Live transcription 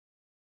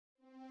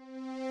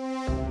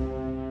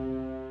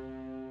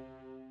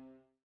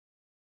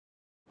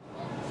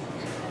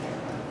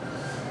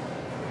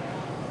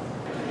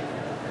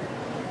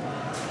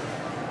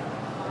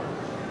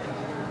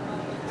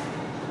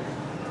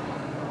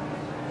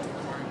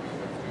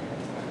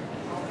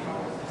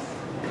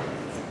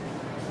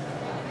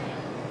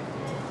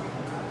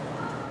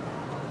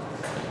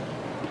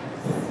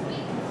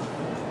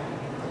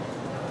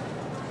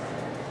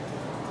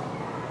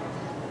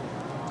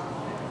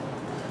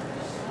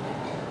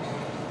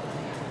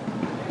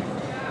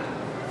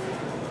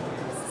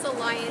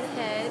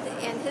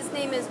Lionhead, and his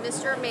name is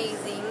Mr.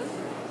 Amazing.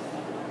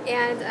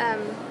 And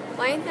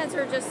Lionheads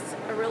are just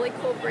a really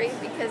cool breed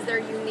because they're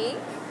unique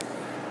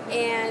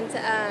and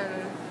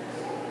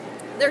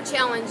they're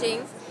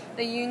challenging.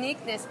 The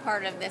uniqueness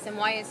part of this and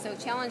why it's so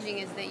challenging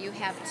is that you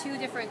have two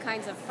different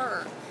kinds of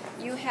fur.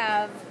 You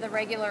have the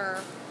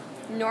regular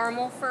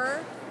normal fur,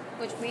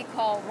 which we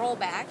call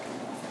rollback,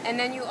 and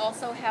then you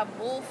also have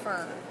wool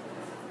fur,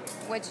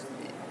 which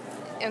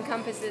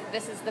encompasses,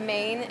 this is the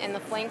mane and the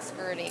flank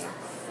skirting.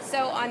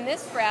 So on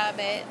this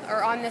rabbit,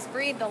 or on this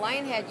breed, the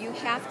Lionhead, you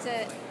have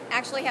to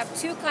actually have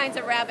two kinds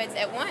of rabbits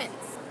at once.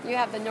 You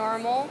have the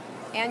normal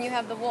and you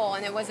have the wool,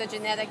 and it was a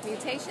genetic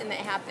mutation that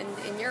happened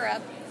in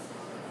Europe.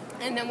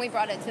 And then we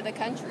brought it to the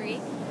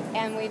country,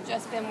 and we've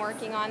just been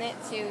working on it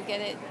to get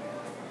it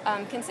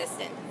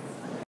consistent.